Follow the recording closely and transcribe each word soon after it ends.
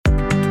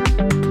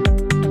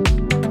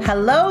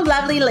Hello,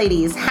 lovely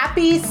ladies.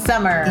 Happy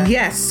summer.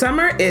 Yes,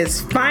 summer is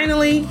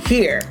finally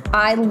here.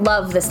 I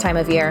love this time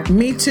of year.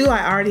 Me too.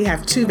 I already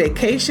have 2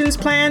 vacations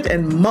planned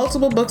and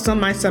multiple books on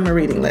my summer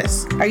reading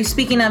list. Are you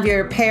speaking of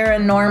your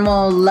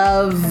paranormal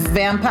love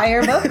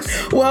vampire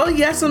books? Well,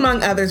 yes,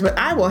 among others, but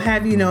I will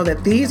have you know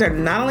that these are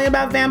not only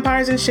about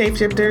vampires and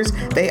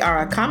shapeshifters, they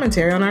are a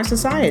commentary on our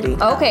society.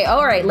 Okay,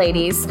 all right,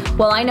 ladies.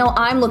 Well, I know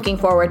I'm looking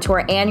forward to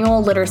our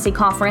annual literacy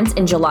conference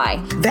in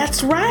July.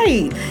 That's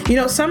right. You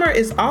know, summer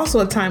is also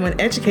a time when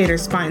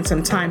educators find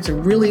some time to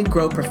really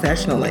grow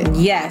professionally.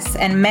 Yes,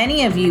 and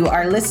many of you,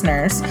 our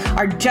listeners,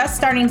 are just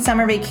starting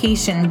summer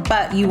vacation,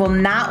 but you will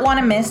not want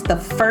to miss the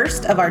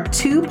first of our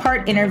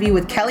 2-part interview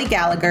with Kelly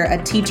Gallagher,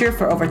 a teacher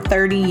for over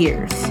 30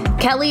 years.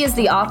 Kelly is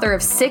the author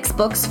of 6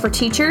 books for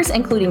teachers,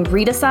 including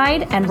Read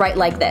Aside and Write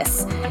Like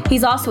This.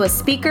 He's also a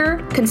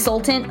speaker,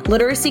 consultant,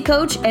 literacy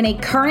coach, and a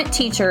current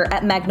teacher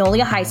at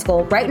Magnolia High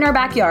School, right in our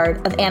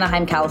backyard of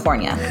Anaheim,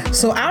 California.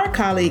 So our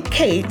colleague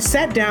Kate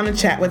sat down and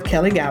chat with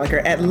Kelly Gallagher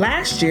at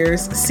last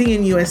year's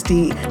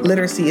CNUSD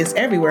Literacy is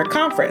Everywhere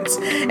conference,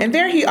 and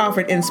there he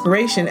offered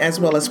inspiration as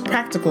well as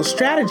practical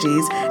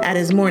strategies at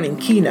his morning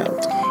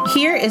keynote.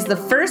 Here is the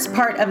first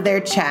part of their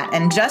chat,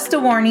 and just a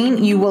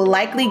warning, you will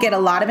likely get a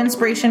lot of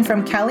inspiration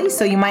from Kelly,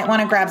 so you might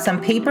want to grab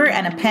some paper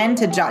and a pen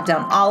to jot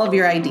down all of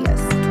your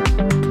ideas.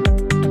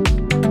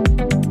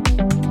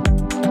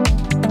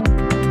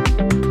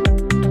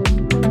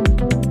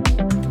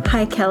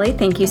 Hi, Kelly.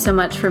 Thank you so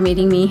much for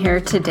meeting me here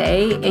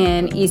today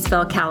in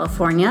Eastville,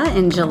 California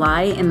in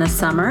July in the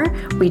summer.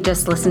 We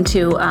just listened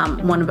to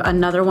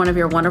another one of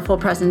your wonderful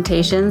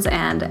presentations,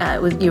 and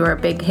you were a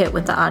big hit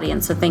with the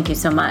audience, so thank you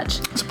so much.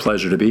 It's a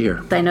pleasure to be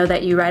here. I know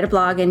that you write a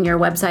blog and your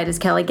website is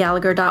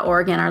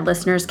kellygallagher.org, and our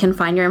listeners can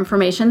find your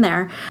information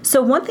there.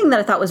 So one thing that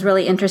I thought was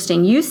really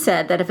interesting, you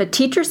said that if a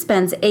teacher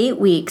spends 8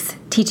 weeks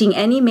teaching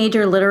any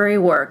major literary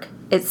work,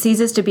 it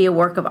ceases to be a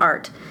work of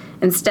art.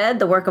 Instead,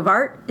 the work of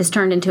art is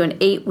turned into an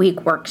 8-week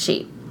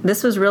worksheet.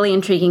 This was really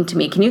intriguing to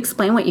me. Can you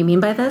explain what you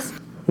mean by this?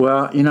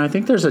 Well, I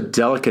think there's a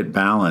delicate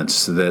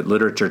balance that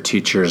literature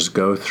teachers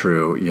go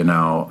through,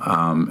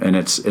 and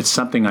it's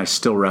something I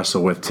still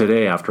wrestle with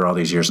today after all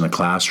these years in the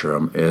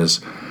classroom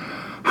is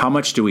how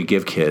much do we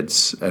give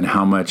kids and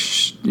how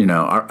much,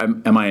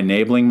 am I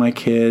enabling my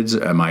kids?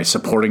 Am I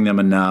supporting them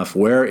enough?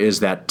 Where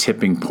is that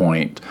tipping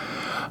point?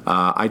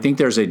 I think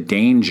there's a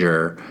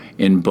danger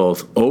in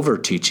both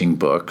over-teaching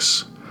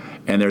books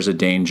and there's a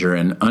danger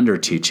in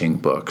under-teaching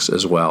books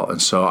as well. And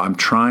so I'm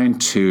trying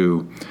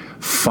to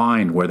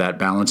find where that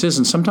balance is.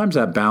 And sometimes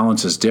that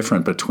balance is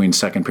different between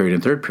second period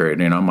and third period.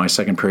 My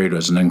second period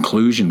was an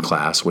inclusion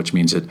class, which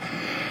means it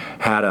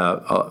had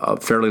a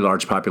fairly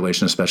large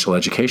population of special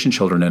education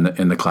children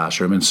in the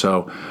classroom. And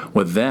so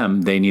with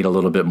them, they need a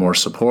little bit more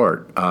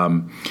support.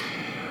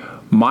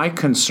 My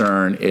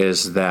concern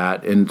is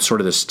that in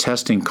sort of this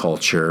testing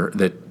culture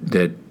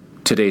that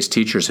today's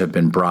teachers have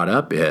been brought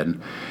up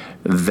in,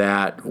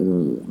 that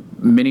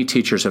many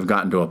teachers have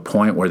gotten to a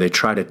point where they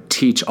try to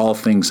teach all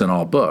things in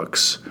all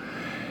books.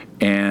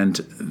 And,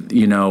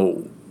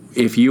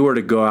 if you were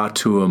to go out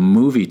to a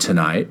movie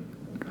tonight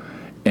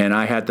and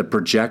I had the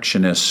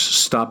projectionist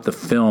stop the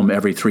film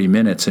every 3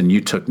 minutes and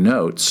you took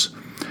notes,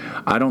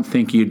 I don't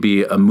think you'd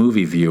be a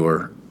movie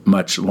viewer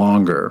much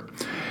longer.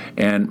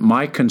 And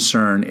my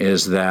concern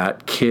is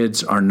that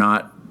kids are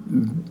not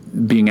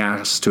being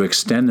asked to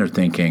extend their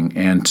thinking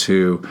and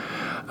to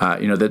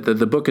that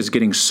the book is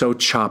getting so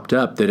chopped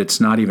up that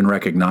it's not even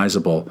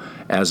recognizable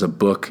as a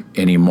book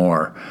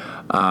anymore.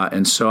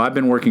 And so I've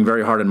been working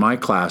very hard in my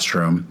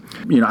classroom.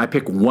 I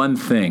pick one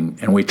thing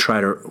and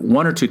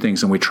one or two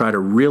things, and we try to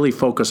really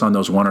focus on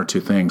those 1 or 2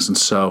 things. And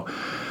so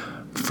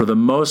for the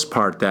most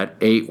part, that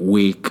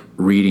 8-week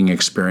reading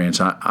experience,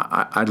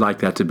 I'd like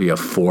that to be a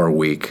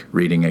 4-week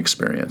reading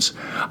experience.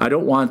 I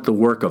don't want the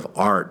work of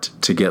art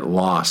to get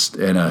lost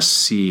in a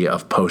sea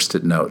of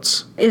Post-it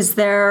notes. Is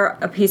there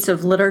a piece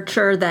of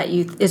literature that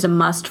is a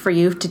must for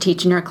you to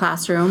teach in your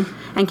classroom?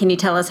 And can you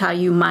tell us how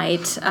you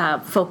might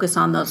focus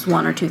on those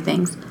 1 or 2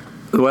 things?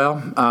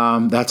 Well,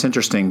 that's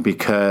interesting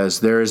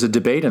because there is a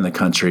debate in the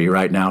country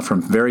right now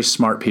from very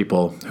smart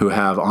people who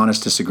have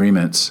honest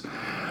disagreements.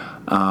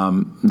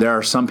 There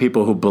are some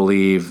people who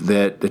believe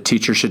that the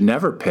teacher should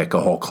never pick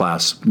a whole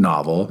class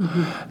novel,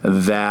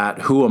 that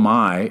who am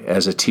I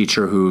as a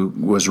teacher who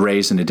was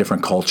raised in a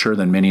different culture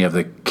than many of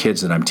the kids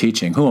that I'm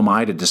teaching, who am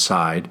I to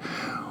decide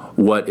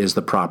what is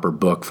the proper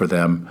book for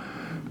them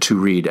to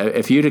read?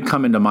 If you'd have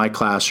come into my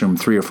classroom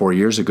 3 or 4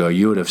 years ago,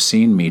 you would have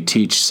seen me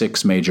teach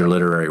 6 major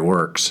literary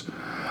works.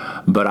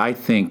 But I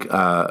think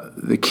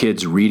the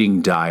kids'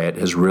 reading diet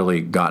has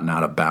really gotten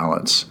out of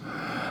balance.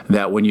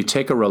 That when you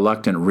take a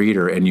reluctant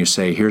reader and you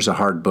say, here's a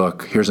hard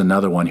book, here's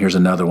another one, here's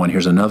another one,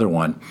 here's another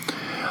one,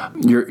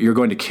 you're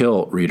going to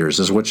kill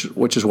readers,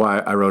 which is why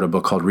I wrote a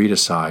book called Read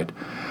Aside.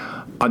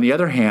 On the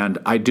other hand,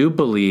 I do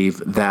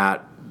believe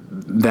that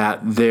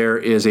there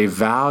is a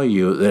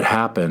value that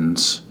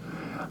happens.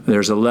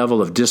 There's a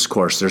level of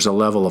discourse, there's a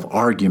level of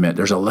argument,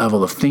 there's a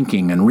level of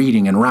thinking and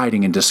reading and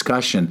writing and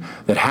discussion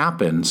that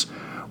happens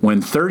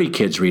when 30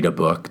 kids read a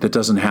book that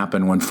doesn't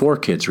happen when 4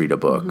 kids read a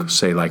book,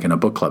 say like in a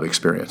book club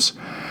experience.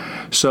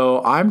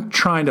 So I'm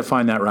trying to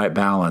find that right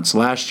balance.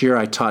 Last year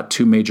I taught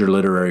 2 major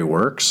literary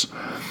works.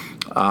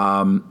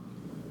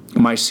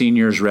 My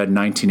seniors read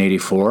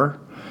 1984,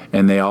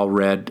 and they all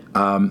read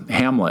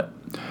Hamlet.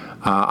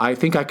 I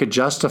think I could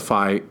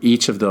justify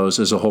each of those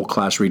as a whole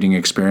class reading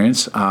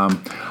experience.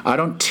 I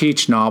don't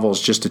teach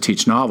novels just to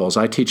teach novels.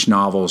 I teach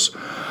novels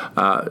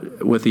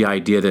with the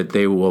idea that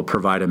they will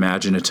provide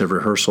imaginative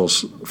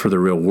rehearsals for the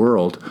real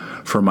world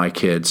for my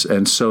kids.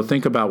 And so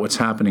think about what's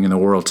happening in the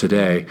world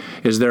today.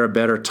 Is there a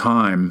better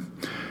time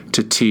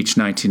to teach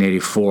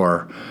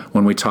 1984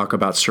 when we talk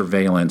about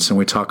surveillance and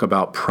we talk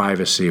about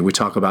privacy, we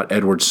talk about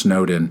Edward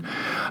Snowden?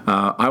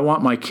 I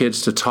want my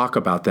kids to talk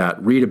about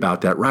that, read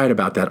about that, write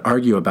about that,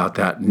 argue about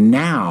that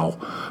now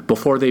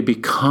before they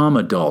become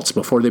adults,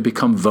 before they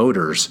become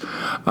voters,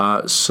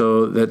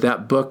 so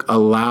that book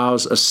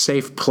allows a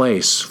safe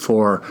place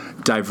for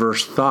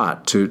diverse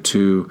thought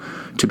to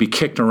be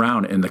kicked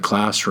around in the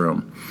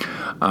classroom.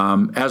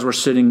 As we're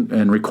sitting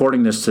and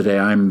recording this today,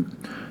 I'm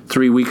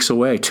 2 weeks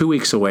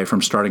away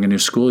from starting a new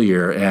school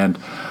year. And,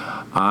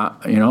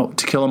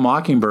 To Kill a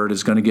Mockingbird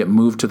is going to get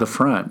moved to the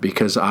front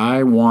because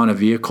I want a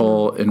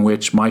vehicle in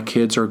which my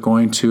kids are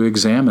going to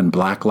examine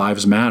Black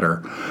Lives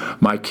Matter.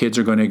 My kids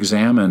are going to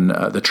examine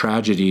the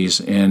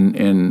tragedies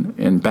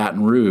in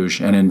Baton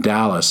Rouge and in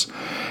Dallas.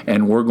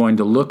 And we're going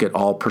to look at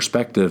all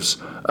perspectives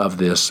of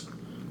this.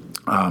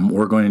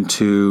 We're going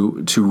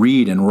to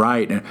read and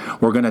write, and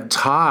we're going to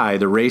tie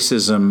the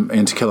racism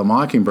in To Kill a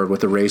Mockingbird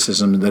with the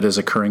racism that is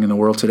occurring in the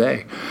world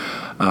today.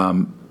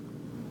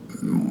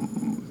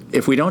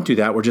 If we don't do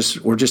that, we're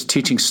just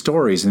teaching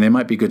stories, and they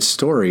might be good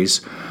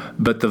stories,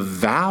 but the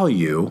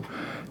value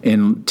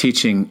in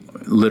teaching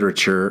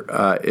literature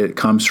it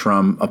comes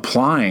from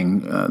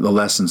applying the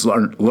lessons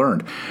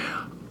learned.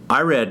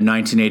 I read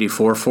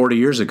 1984 40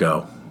 years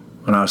ago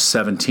when I was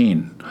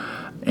 17,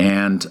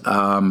 and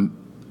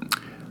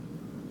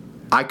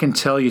I can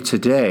tell you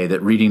today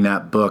that reading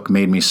that book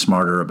made me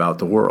smarter about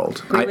the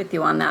world. I agree with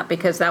you on that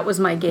because that was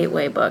my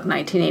gateway book,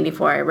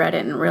 1984. I read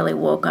it and really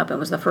woke up. It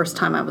was the first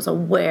time I was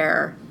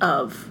aware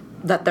of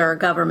that there are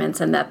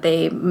governments and that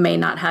they may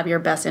not have your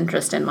best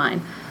interest in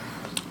mind.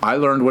 I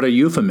learned what a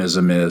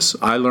euphemism is.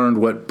 I learned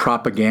what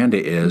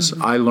propaganda is.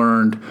 I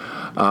learned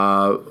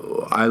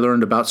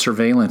about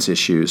surveillance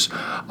issues.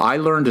 I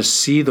learned to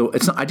see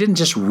I didn't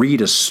just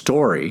read a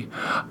story.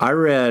 I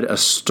read a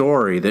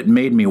story that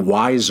made me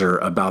wiser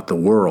about the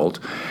world.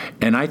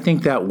 And I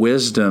think that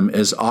wisdom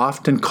is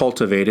often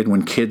cultivated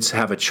when kids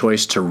have a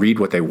choice to read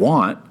what they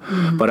want.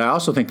 Mm-hmm. But I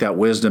also think that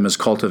wisdom is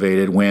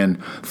cultivated when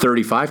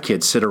 35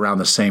 kids sit around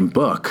the same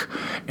book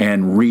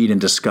and read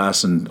and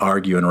discuss and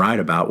argue and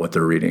write about what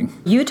they're reading.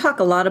 You talk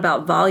a lot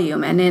about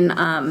volume, and in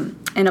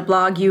a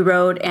blog you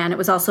wrote, and it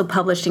was also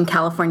published in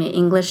California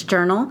English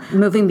Journal,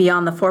 Moving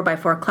Beyond the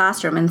 4x4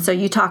 Classroom. And so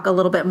you talk a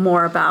little bit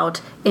more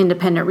about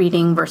independent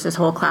reading versus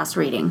whole class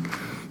reading.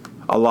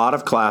 A lot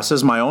of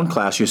classes, my own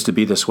class used to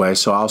be this way,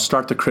 so I'll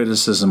start the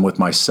criticism with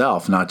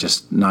myself, not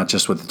just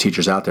with the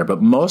teachers out there.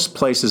 But most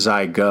places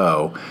I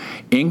go,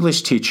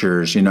 English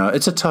teachers,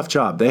 it's a tough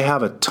job. They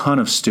have a ton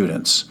of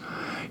students.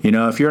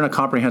 If you're in a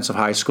comprehensive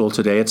high school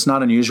today, it's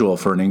not unusual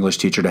for an English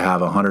teacher to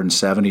have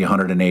 170,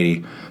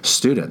 180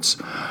 students.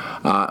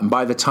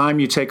 By the time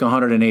you take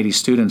 180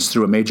 students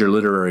through a major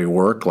literary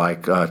work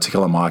like To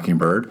Kill a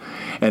Mockingbird,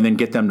 and then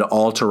get them to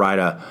all to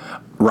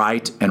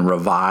write and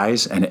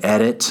revise and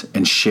edit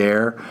and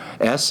share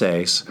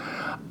essays,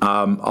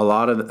 a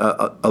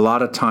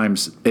lot of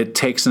times it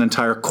takes an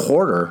entire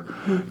quarter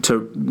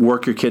to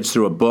work your kids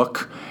through a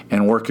book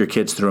and work your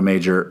kids through a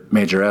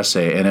major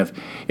essay. And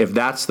if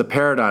that's the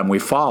paradigm we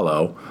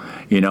follow,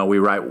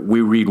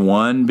 we read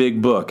one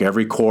big book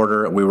every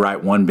quarter, we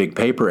write one big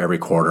paper every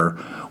quarter,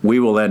 we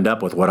will end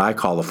up with what I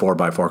call the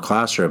 4x4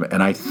 classroom.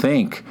 And I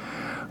think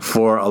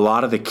for a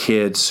lot of the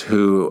kids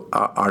who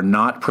are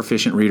not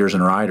proficient readers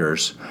and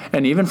writers,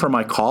 and even for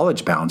my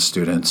college-bound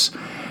students,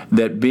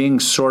 that being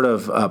sort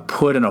of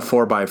put in a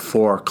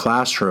 4x4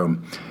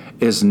 classroom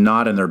is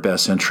not in their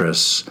best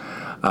interests.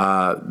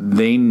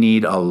 They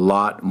need a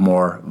lot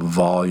more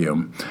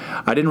volume.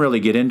 I didn't really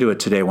get into it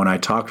today when I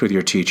talked with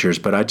your teachers,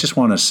 but I just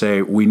want to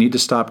say we need to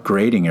stop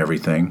grading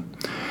everything.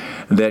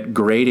 That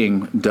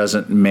grading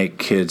doesn't make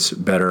kids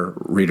better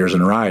readers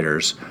and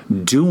writers.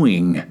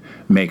 Doing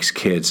makes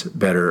kids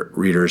better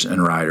readers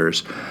and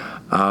writers.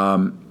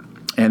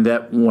 And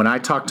that when I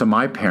talk to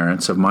my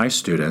parents of my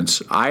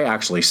students, I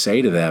actually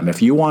say to them,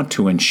 if you want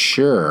to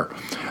ensure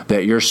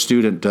that your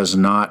student does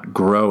not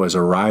grow as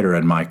a writer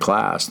in my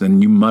class,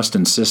 then you must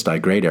insist I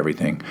grade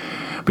everything.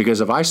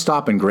 Because if I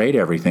stop and grade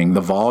everything,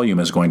 the volume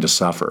is going to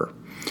suffer.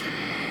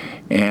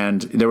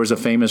 And there was a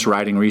famous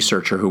writing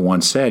researcher who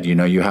once said,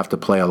 you have to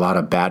play a lot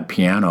of bad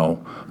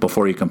piano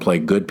before you can play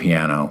good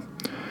piano.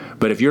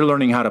 But if you're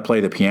learning how to play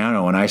the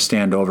piano and I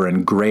stand over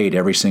and grade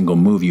every single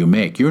move you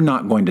make, you're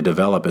not going to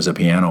develop as a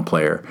piano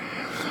player.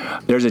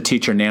 There's a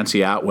teacher,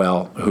 Nancy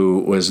Atwell, who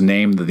was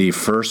named the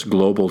first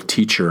Global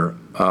Teacher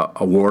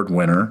Award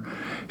winner.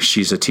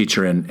 She's a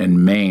teacher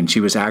in Maine. She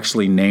was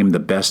actually named the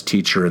best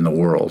teacher in the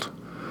world,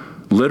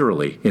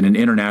 literally, in an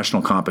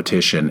international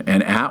competition.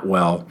 And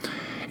Atwell,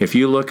 if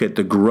you look at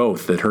the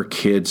growth that her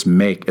kids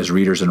make as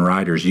readers and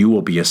writers, you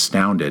will be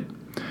astounded.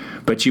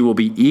 But you will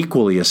be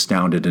equally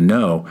astounded to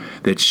know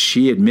that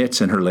she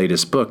admits in her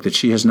latest book that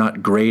she has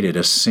not graded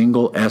a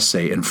single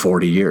essay in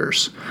 40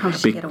 years. How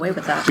does she get away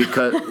with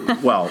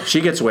that? Well,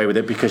 she gets away with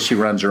it because she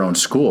runs her own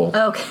school.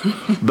 Okay.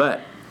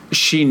 But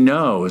she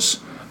knows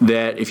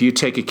that if you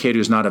take a kid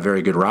who's not a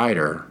very good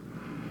writer,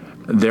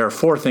 there are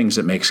 4 things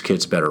that makes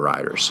kids better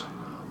writers: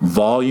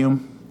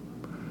 volume,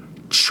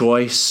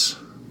 choice,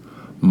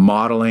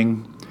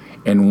 modeling,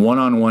 and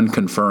one-on-one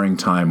conferring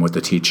time with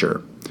the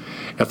teacher.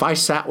 If I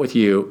sat with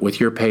you with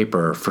your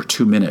paper for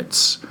 2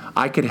 minutes,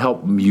 I could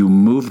help you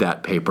move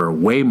that paper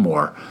way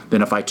more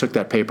than if I took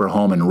that paper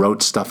home and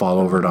wrote stuff all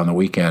over it on the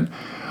weekend,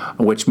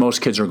 which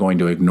most kids are going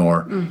to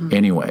ignore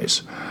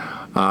anyways.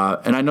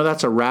 And I know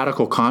that's a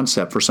radical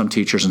concept for some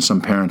teachers and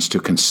some parents to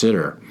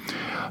consider.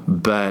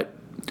 But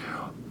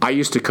I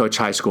used to coach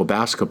high school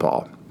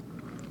basketball.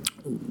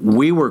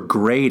 We were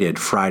graded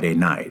Friday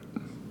night.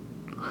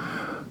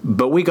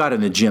 But we got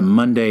in the gym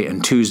Monday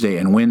and Tuesday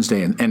and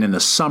Wednesday, and in the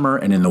summer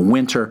and in the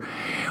winter.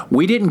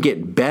 We didn't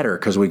get better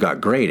because we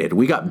got graded.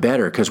 We got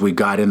better because we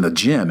got in the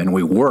gym and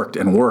we worked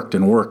and worked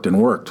and worked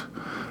and worked,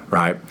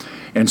 right?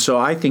 And so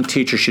I think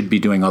teachers should be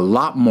doing a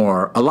lot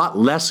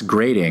less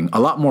grading, a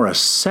lot more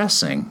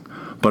assessing,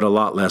 but a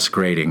lot less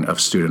grading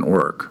of student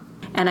work.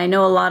 And I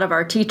know a lot of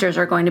our teachers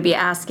are going to be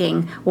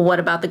asking, well, what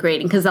about the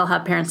grading? Because they'll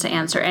have parents to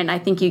answer. And I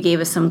think you gave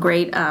us some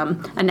great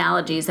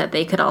analogies that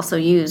they could also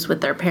use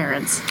with their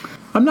parents.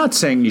 I'm not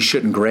saying you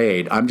shouldn't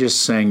grade. I'm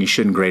just saying you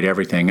shouldn't grade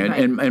everything. Right.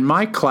 In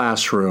my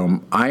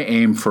classroom, I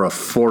aim for a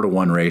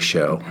 4-to-1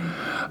 ratio. Okay.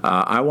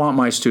 I want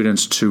my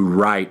students to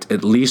write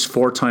at least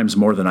 4 times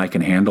more than I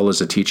can handle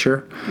as a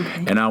teacher.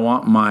 Okay. And I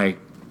want my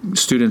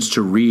students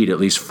to read at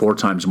least 4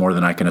 times more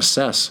than I can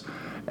assess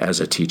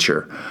as a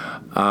teacher.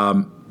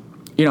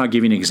 I'll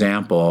give you an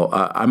example.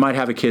 I might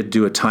have a kid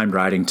do a timed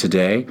writing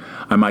today.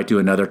 I might do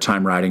another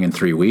timed writing in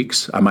 3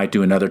 weeks. I might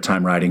do another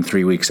timed writing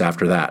 3 weeks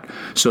after that.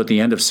 So at the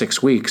end of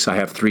 6 weeks, I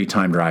have 3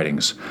 timed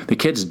writings. The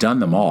kid's done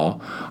them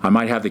all. I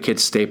might have the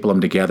kids staple them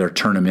together,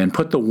 turn them in,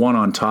 put the one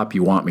on top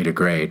you want me to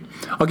grade.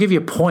 I'll give you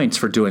points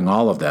for doing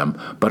all of them,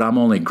 but I'm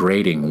only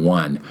grading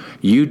 1.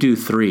 You do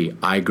 3,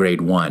 I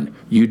grade 1.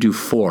 You do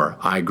 4,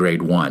 I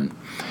grade 1.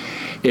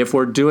 If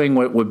we're doing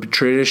what would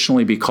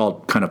traditionally be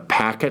called kind of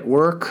packet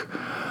work,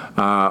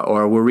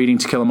 or we're reading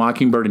To Kill a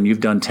Mockingbird and you've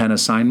done 10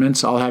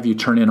 assignments, I'll have you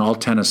turn in all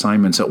 10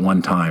 assignments at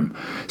one time,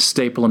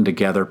 staple them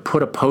together,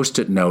 put a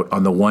Post-it note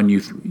on the one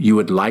you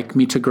would like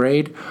me to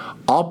grade.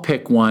 I'll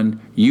pick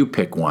one, you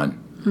pick one.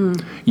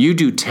 You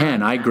do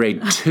 10, I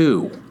grade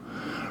 2,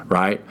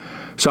 right?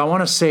 So I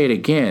want to say it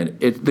again.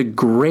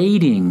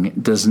 Grading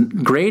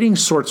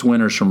sorts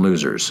winners from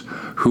losers.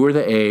 Who are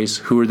the A's,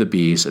 who are the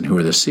B's, and who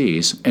are the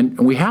C's? And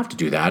we have to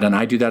do that, and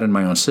I do that in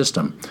my own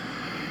system.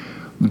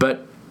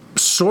 But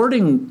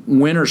sorting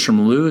winners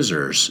from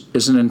losers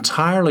is an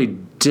entirely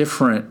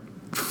different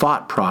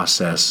thought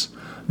process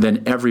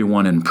than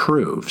everyone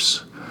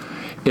improves.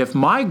 If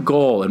my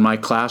goal in my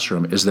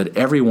classroom is that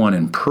everyone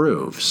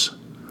improves,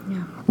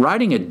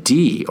 writing a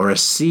D or a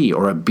C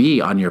or a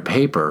B on your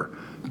paper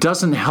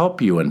doesn't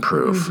help you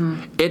improve.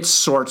 It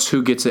sorts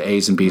who gets the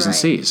A's and B's and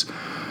C's.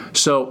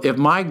 So if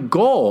my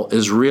goal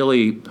is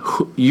really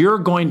you're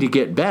going to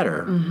get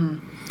better,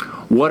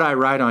 what I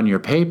write on your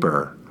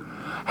paper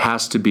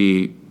has to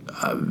be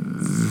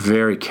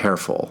very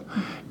careful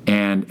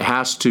and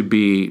has to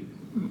be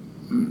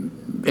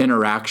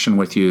interaction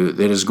with you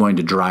that is going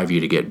to drive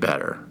you to get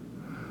better.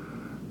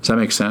 Does that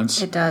make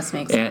sense? It does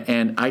make sense.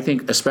 And I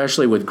think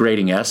especially with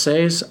grading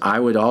essays, I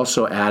would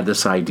also add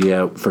this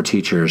idea for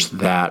teachers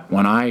that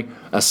when I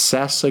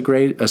assess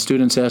a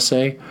student's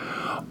essay,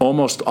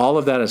 almost all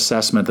of that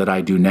assessment that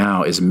I do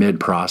now is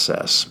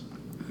mid-process.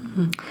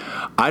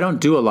 I don't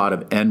do a lot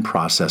of end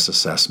process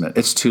assessment.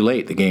 It's too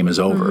late. The game is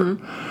over,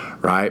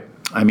 right?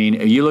 I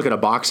mean, you look at a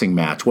boxing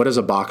match. What does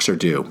a boxer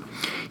do?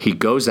 He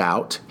goes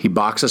out, he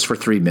boxes for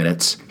 3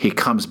 minutes, he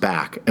comes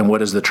back, and what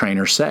does the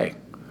trainer say?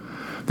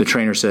 The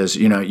trainer says,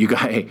 you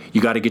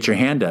got to get your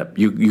hand up.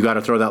 You got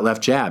to throw that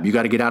left jab. You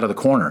got to get out of the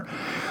corner.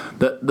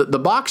 The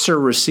boxer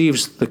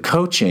receives the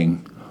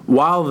coaching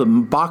while the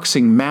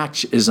boxing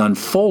match is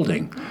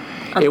unfolding.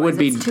 Otherwise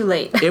it's too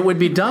late. It would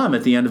be dumb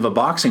at the end of a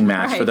boxing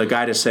match for the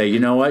guy to say, you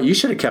know what, you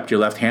should have kept your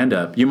left hand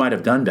up. You might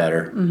have done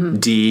better.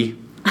 D.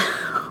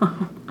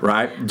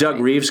 Right? Doug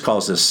Reeves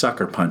calls this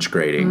sucker punch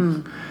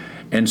grading.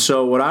 And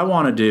so what I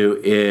want to do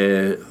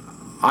is,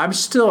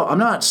 I'm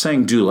not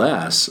saying do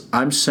less.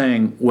 I'm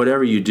saying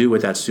whatever you do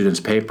with that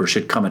student's paper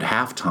should come at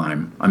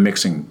halftime. I'm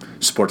mixing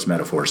sports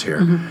metaphors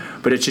here.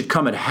 But it should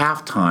come at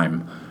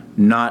halftime,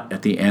 not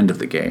at the end of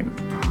the game.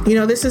 You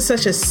know, this is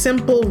such a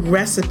simple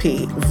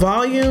recipe.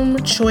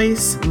 Volume,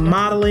 choice,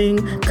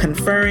 modeling,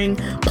 conferring,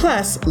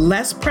 plus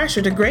less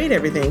pressure to grade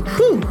everything.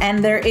 Whew.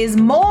 And there is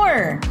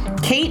more.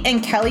 Kate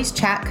and Kelly's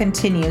chat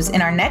continues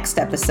in our next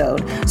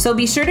episode, so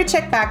be sure to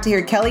check back to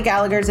hear Kelly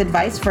Gallagher's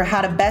advice for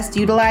how to best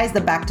utilize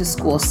the back to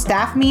school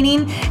staff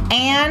meeting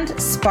and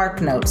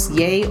Spark Notes,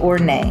 yay or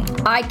nay.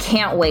 I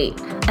can't wait.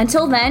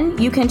 Until then,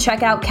 you can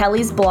check out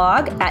Kelly's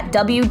blog at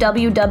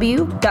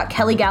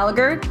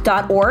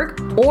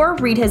www.kellygallagher.org or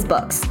read his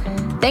books.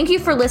 Thank you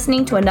for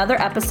listening to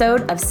another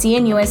episode of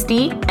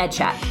CNUSD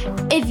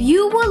EdChat. If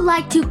you would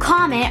like to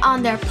comment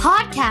on their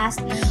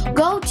podcast,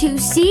 go to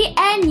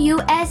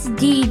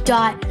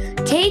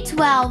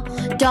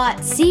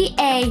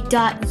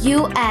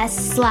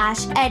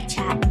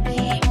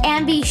cnusd.k12.ca.us/edchat.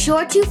 And be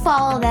sure to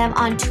follow them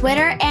on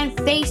Twitter and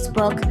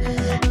Facebook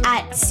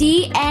at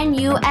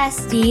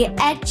CNUSD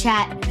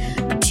EdChat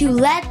to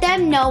let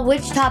them know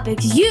which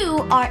topics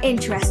you are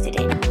interested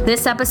in.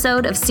 This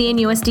episode of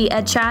CNUSD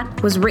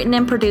EdChat was written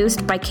and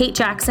produced by Kate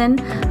Jackson,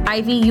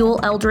 Ivy Ewell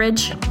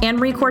Eldridge,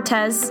 Anne-Marie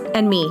Cortez,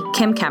 and me,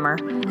 Kim Kemmer,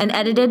 and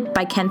edited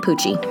by Ken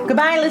Pucci.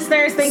 Goodbye,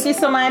 listeners. Thank you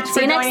so much for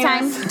See you joining next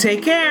time. us.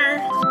 Take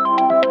care.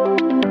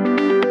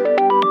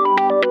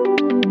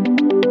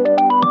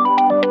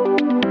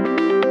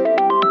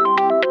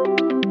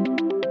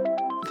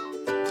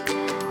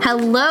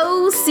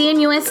 Hello,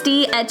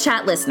 CNUSD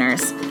EdChat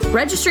listeners.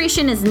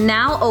 Registration is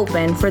now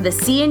open for the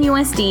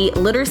CNUSD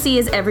Literacy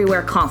is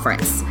Everywhere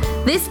conference.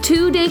 This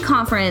 2-day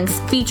conference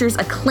features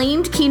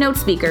acclaimed keynote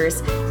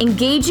speakers,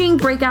 engaging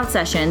breakout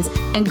sessions,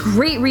 and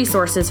great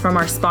resources from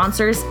our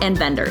sponsors and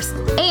vendors.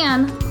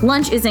 And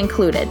lunch is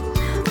included.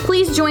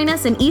 Please join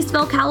us in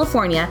Eastville,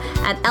 California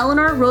at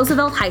Eleanor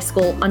Roosevelt High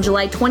School on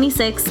July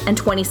 26th and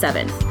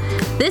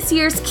 27th. This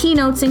year's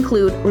keynotes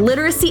include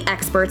literacy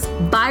experts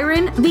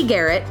Byron V.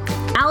 Garrett,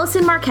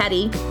 Allison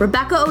Marchetti,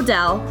 Rebecca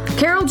Odell,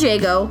 Carol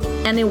Jago,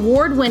 and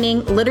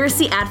award-winning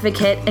literacy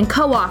advocate and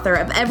co-author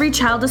of Every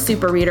Child a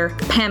Super Reader,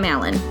 Pam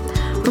Allen.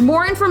 For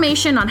more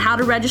information on how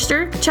to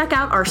register, check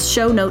out our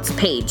show notes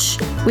page.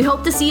 We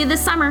hope to see you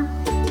this summer.